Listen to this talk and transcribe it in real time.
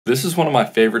This is one of my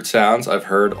favorite sounds I've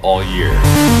heard all year.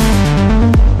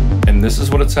 And this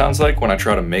is what it sounds like when I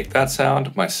try to make that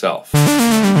sound myself.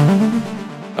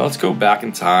 Now let's go back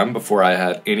in time before I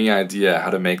had any idea how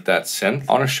to make that synth.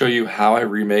 I want to show you how I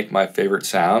remake my favorite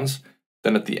sounds.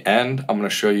 Then at the end, I'm going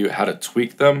to show you how to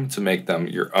tweak them to make them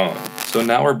your own. So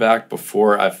now we're back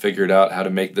before I've figured out how to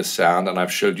make this sound and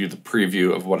I've showed you the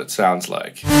preview of what it sounds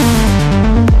like.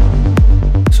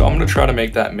 So I'm going to try to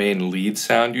make that main lead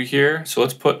sound you hear. So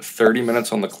let's put 30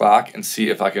 minutes on the clock and see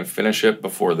if I can finish it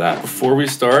before then. Before we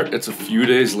start, it's a few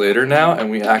days later now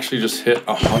and we actually just hit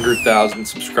 100,000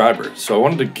 subscribers. So I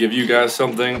wanted to give you guys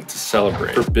something to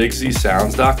celebrate. For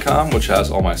bigzsounds.com, which has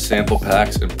all my sample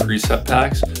packs and preset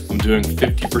packs, I'm doing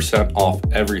 50% off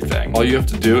everything. All you have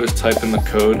to do is type in the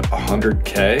code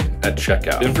 100K at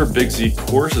checkout. Then for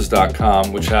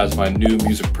bigzcourses.com, which has my new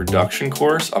music production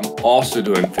course, I'm also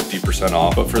doing 50%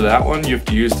 off. But for that one, you have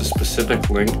to use the specific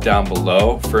link down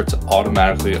below for it to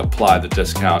automatically apply the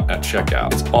discount at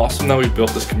checkout. It's awesome that we've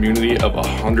built this community of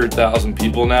 100,000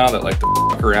 people now that like to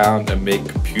fuck around and make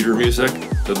computer music.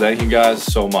 So thank you guys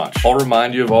so much. I'll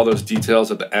remind you of all those details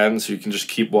at the end so you can just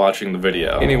keep watching the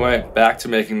video. Anyway, back to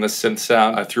making this synth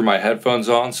sound. I threw my headphones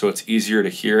on so it's easier to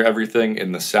hear everything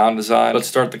in the sound design. Let's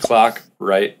start the clock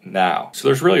right now. So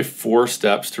there's really 4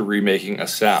 steps to remaking a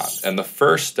sound. And the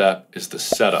first step is the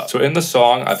setup. So in the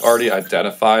song, I've already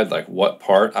identified like what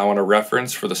part I want to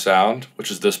reference for the sound,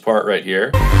 which is this part right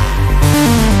here.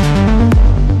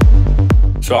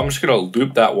 So I'm just going to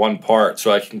loop that one part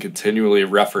so I can continually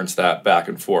reference that back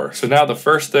and forth. So now the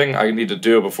first thing I need to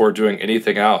do before doing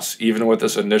anything else, even with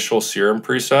this initial serum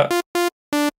preset,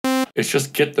 is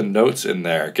just get the notes in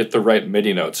there, get the right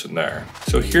MIDI notes in there.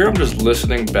 So here I'm just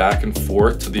listening back and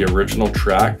forth to the original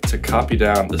track to copy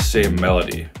down the same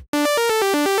melody.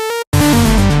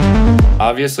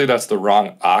 Obviously that's the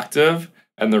wrong octave,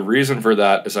 and the reason for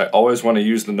that is I always want to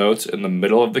use the notes in the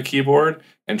middle of the keyboard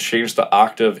and change the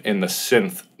octave in the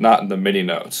synth, not in the MIDI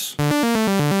notes.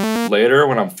 Later,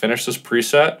 when I'm finished this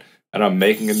preset and I'm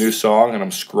making a new song and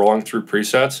I'm scrolling through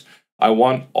presets, I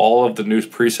want all of the new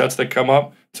presets that come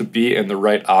up to be in the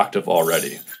right octave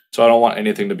already. So I don't want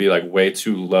anything to be like way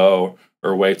too low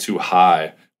or way too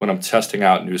high when I'm testing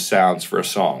out new sounds for a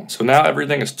song. So now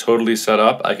everything is totally set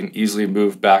up. I can easily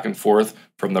move back and forth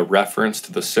from the reference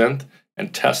to the synth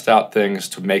and test out things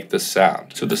to make this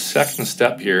sound. So the second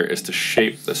step here is to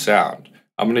shape the sound.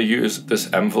 I'm going to use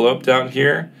this envelope down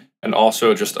here and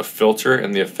also just a filter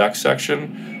in the effects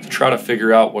section to try to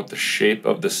figure out what the shape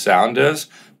of the sound is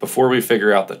before we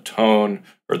figure out the tone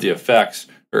or the effects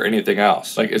or anything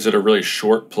else. Like, is it a really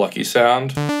short, plucky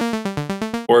sound?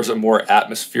 Or is it more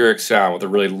atmospheric sound with a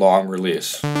really long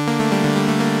release?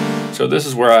 So this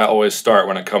is where I always start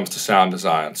when it comes to sound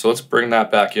design. So let's bring that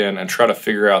back in and try to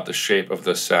figure out the shape of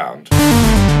this sound.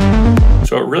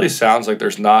 So it really sounds like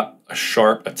there's not a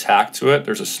sharp attack to it.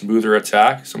 There's a smoother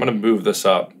attack. So I'm going to move this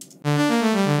up.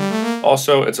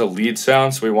 Also, it's a lead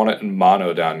sound, so we want it in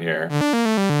mono down here.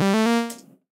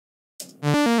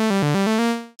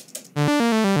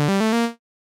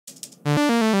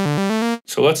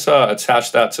 So let's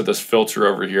attach that to this filter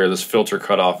over here, this filter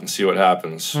cutoff, and see what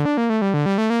happens.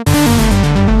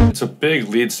 It's a big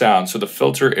lead sound, so the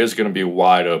filter is going to be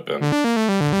wide open.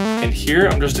 And here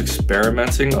I'm just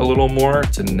experimenting a little more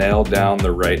to nail down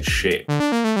the right shape.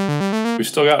 We've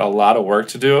still got a lot of work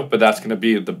to do, but that's going to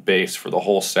be the base for the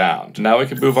whole sound. Now we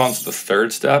can move on to the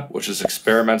third step, which is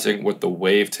experimenting with the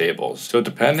wavetables. So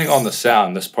depending on the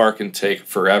sound, this part can take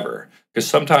forever, because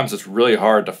sometimes it's really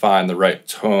hard to find the right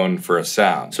tone for a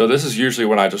sound. So this is usually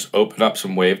when I just open up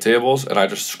some wavetables and I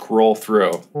just scroll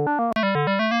through.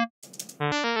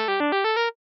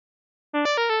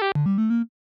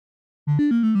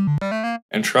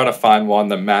 And try to find one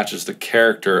that matches the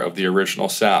character of the original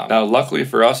sound. Now, luckily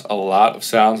for us, a lot of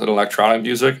sounds in electronic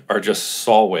music are just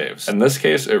saw waves. In this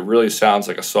case, it really sounds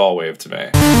like a saw wave to me.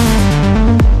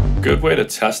 A good way to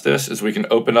test this is we can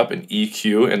open up an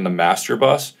EQ in the master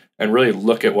bus and really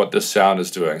look at what this sound is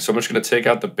doing. So I'm just going to take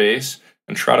out the bass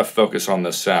and try to focus on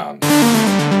this sound.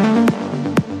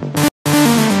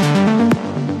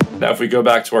 Now, if we go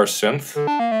back to our synth,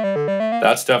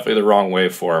 that's definitely the wrong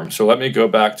waveform. So let me go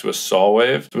back to a saw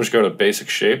wave. So I'm just go to basic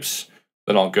shapes.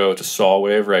 Then I'll go to saw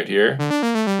wave right here.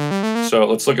 So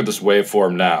let's look at this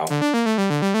waveform now.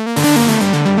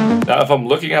 Now, if I'm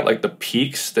looking at like the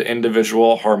peaks, the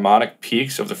individual harmonic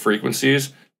peaks of the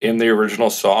frequencies in the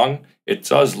original song, it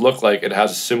does look like it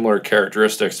has similar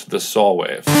characteristics to the saw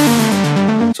wave.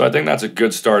 So I think that's a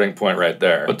good starting point right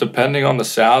there. But depending on the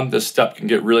sound, this step can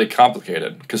get really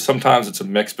complicated because sometimes it's a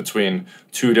mix between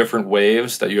two different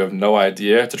waves that you have no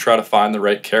idea to try to find the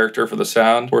right character for the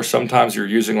sound. Or sometimes you're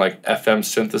using like FM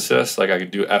synthesis, like I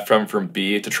could do FM from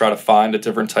B to try to find a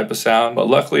different type of sound. But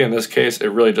luckily in this case, it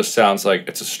really just sounds like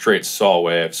it's a straight saw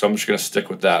wave. So I'm just gonna stick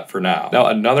with that for now. Now,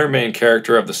 another main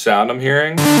character of the sound I'm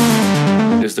hearing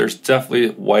is there's definitely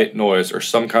white noise or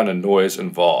some kind of noise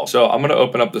involved. So I'm gonna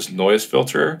open up this noise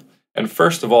filter. And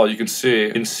first of all, you can see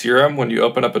in Serum, when you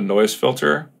open up a noise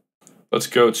filter, let's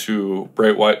go to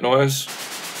bright white noise.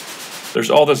 There's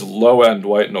all this low end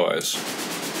white noise.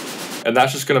 And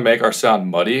that's just gonna make our sound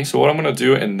muddy. So what I'm gonna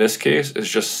do in this case is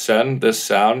just send this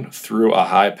sound through a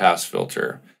high pass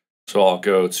filter. So I'll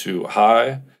go to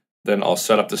high, then I'll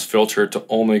set up this filter to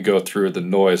only go through the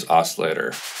noise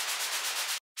oscillator.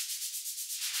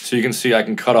 So you can see I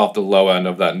can cut off the low end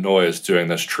of that noise doing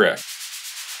this trick.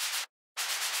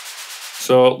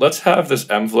 So let's have this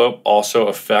envelope also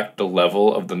affect the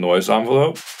level of the noise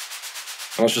envelope.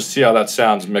 And let's just see how that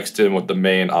sounds mixed in with the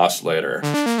main oscillator.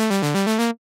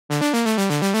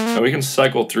 And we can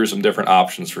cycle through some different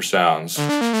options for sounds.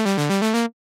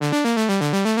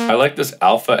 I like this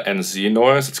alpha and Z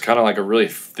noise. It's kind of like a really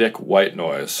thick white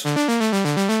noise.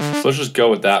 So let's just go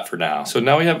with that for now. So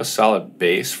now we have a solid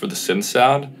base for the synth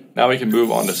sound. Now we can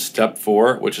move on to step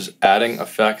 4, which is adding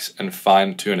effects and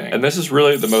fine tuning. And this is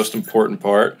really the most important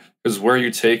part, is where you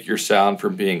take your sound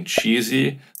from being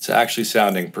cheesy to actually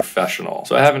sounding professional.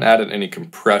 So I haven't added any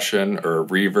compression or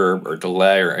reverb or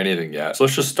delay or anything yet. So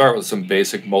let's just start with some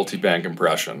basic multi-band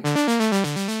compression.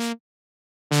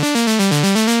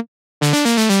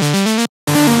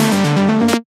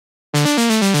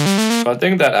 So I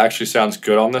think that actually sounds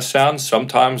good on this sound.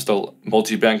 Sometimes the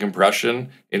multi-band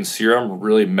compression in Serum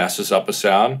really messes up a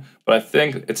sound, but I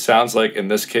think it sounds like in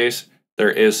this case, there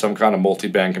is some kind of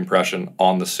multi-band compression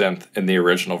on the synth in the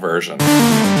original version.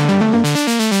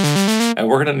 And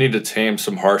we're gonna need to tame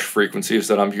some harsh frequencies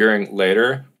that I'm hearing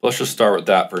later. Let's just start with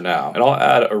that for now. And I'll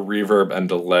add a reverb and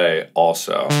delay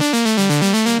also.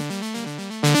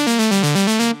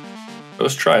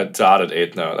 Let's try a dotted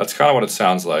eighth note. That's kind of what it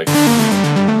sounds like.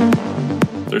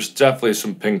 There's definitely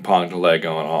some ping pong delay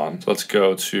going on. So let's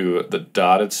go to the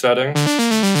dotted setting.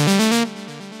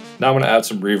 Now I'm gonna add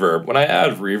some reverb. When I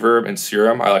add reverb in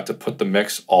Serum, I like to put the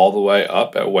mix all the way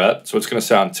up at wet. So it's gonna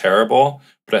sound terrible,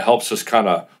 but it helps us kind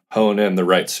of hone in the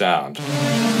right sound.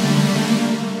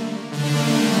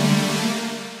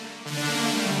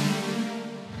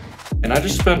 And I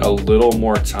just spent a little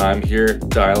more time here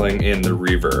dialing in the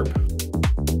reverb.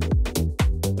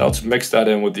 Now let's mix that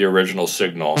in with the original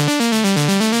signal.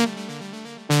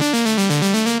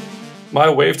 My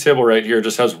wavetable right here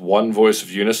just has one voice of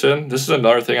unison. This is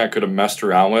another thing I could have messed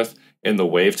around with in the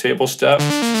wavetable step.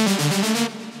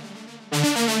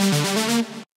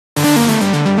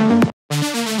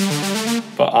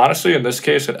 But honestly, in this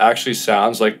case, it actually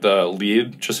sounds like the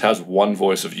lead just has one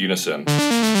voice of unison.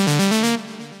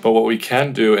 But what we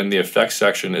can do in the effects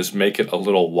section is make it a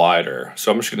little wider.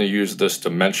 So I'm just gonna use this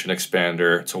dimension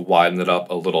expander to widen it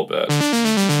up a little bit.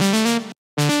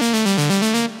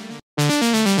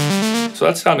 So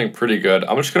that's sounding pretty good.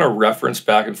 I'm just gonna reference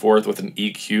back and forth with an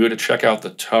EQ to check out the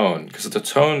tone, because the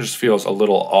tone just feels a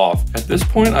little off. At this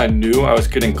point, I knew I was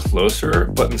getting closer,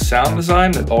 but in sound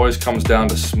design, it always comes down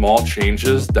to small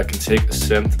changes that can take the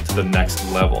synth to the next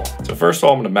level. So first of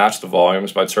all, I'm gonna match the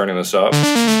volumes by turning this up.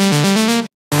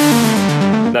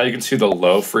 Now you can see the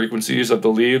low frequencies of the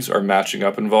leads are matching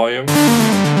up in volume.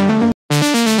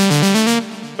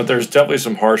 But there's definitely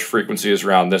some harsh frequencies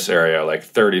around this area, like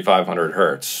 3,500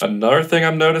 hertz. Another thing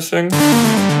I'm noticing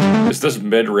is this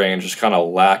mid-range is kind of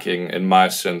lacking in my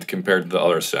synth compared to the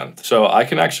other synth. So I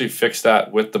can actually fix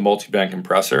that with the multi-band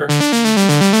compressor.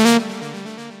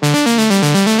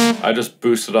 I just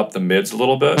boosted up the mids a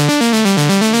little bit.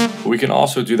 We can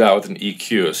also do that with an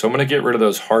EQ. So I'm gonna get rid of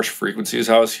those harsh frequencies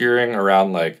I was hearing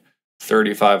around like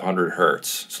 3,500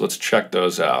 hertz. So let's check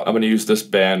those out. I'm gonna use this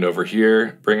band over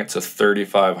here, bring it to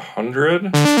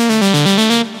 3,500.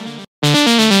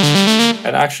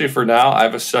 And actually for now, I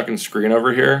have a second screen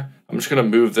over here. I'm just gonna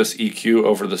move this EQ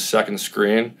over the second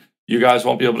screen. You guys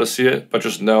won't be able to see it, but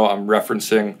just know I'm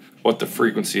referencing what the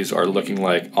frequencies are looking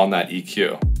like on that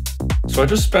EQ. So I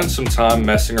just spent some time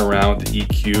messing around with the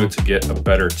EQ to get a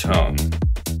better tone.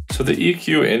 So the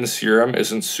EQ in Serum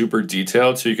isn't super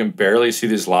detailed, so you can barely see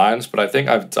these lines, but I think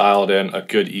I've dialed in a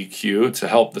good EQ to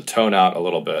help the tone out a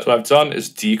little bit. So what I've done is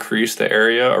decrease the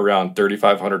area around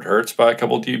 3,500 hertz by a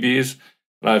couple dBs,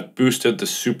 and I've boosted the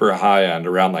super high end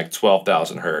around like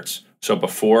 12,000 hertz. So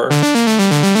before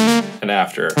and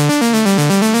after.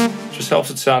 Just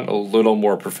helps it sound a little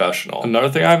more professional. Another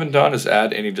thing I haven't done is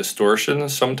add any distortion.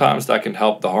 Sometimes that can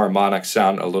help the harmonic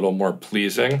sound a little more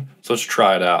pleasing. So let's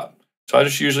try it out. So I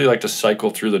just usually like to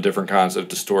cycle through the different kinds of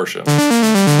distortion.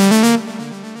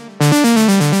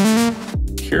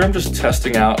 Here I'm just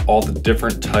testing out all the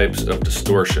different types of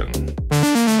distortion.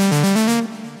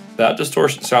 That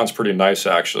distortion sounds pretty nice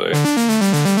actually.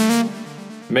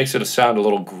 It makes it sound a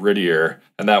little grittier,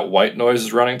 and that white noise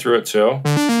is running through it too.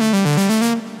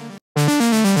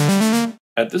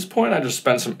 At this point, I just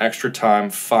spent some extra time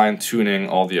fine-tuning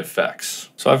all the effects.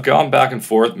 So I've gone back and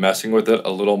forth messing with it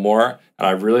a little more, and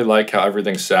I really like how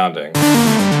everything's sounding.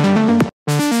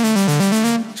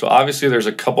 So obviously there's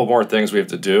a couple more things we have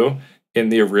to do. In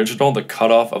the original, the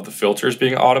cutoff of the filter is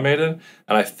being automated,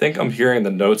 and I think I'm hearing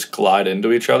the notes glide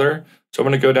into each other. So I'm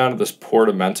going to go down to this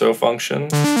portamento function.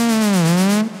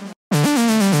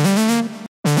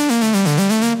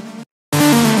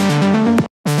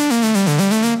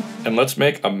 And let's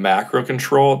make a macro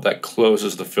control that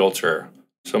closes the filter.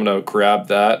 So I'm going to grab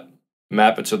that,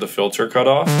 map it to the filter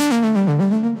cutoff,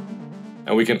 and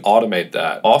we can automate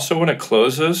that. Also, when it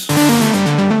closes,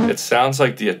 it sounds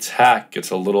like the attack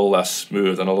gets a little less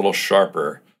smooth and a little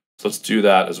sharper. So let's do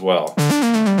that as well.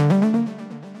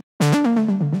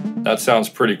 That sounds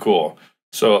pretty cool.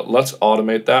 So let's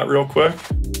automate that real quick.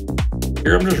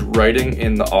 Here I'm just writing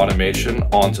in the automation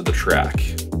onto the track.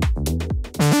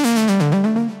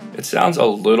 It sounds a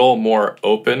little more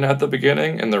open at the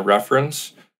beginning in the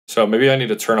reference, so maybe I need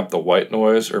to turn up the white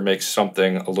noise or make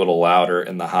something a little louder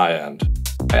in the high end.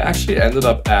 I actually ended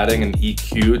up adding an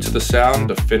EQ to the sound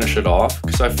to finish it off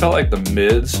because I felt like the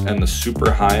mids and the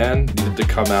super high end needed to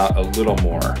come out a little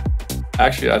more.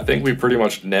 Actually, I think we pretty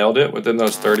much nailed it within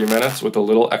those 30 minutes with a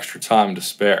little extra time to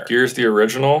spare. Here's the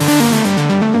original,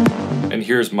 and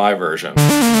here's my version.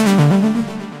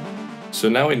 So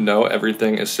now we know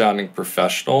everything is sounding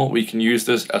professional. We can use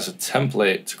this as a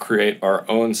template to create our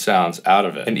own sounds out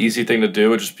of it. An easy thing to do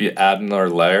would just be add another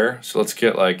layer. So let's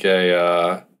get like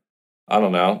a, I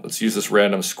don't know, let's use this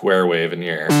random square wave in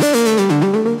here.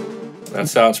 That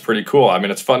sounds pretty cool. I mean,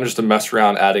 it's fun just to mess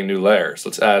around adding new layers.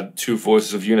 Let's add 2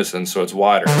 voices of unison so it's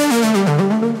wider.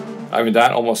 I mean,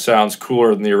 that almost sounds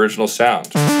cooler than the original sound.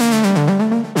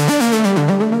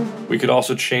 We could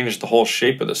also change the whole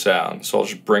shape of the sound. So I'll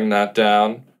just bring that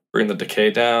down, bring the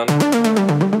decay down.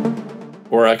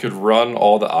 Or I could run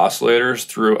all the oscillators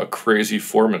through a crazy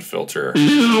formant filter.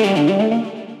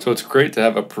 So it's great to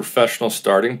have a professional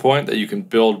starting point that you can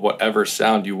build whatever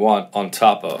sound you want on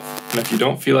top of. And if you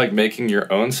don't feel like making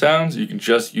your own sounds, you can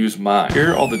just use mine.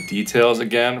 Here are all the details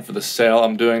again for the sale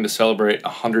I'm doing to celebrate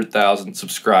 100,000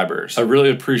 subscribers. I really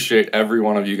appreciate every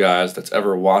one of you guys that's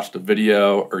ever watched a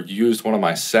video or used one of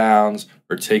my sounds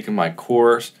or taken my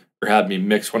course or had me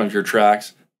mix one of your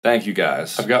tracks. Thank you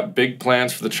guys. I've got big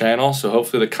plans for the channel, so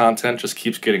hopefully the content just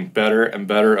keeps getting better and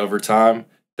better over time.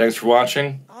 Thanks for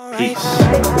watching. Peace.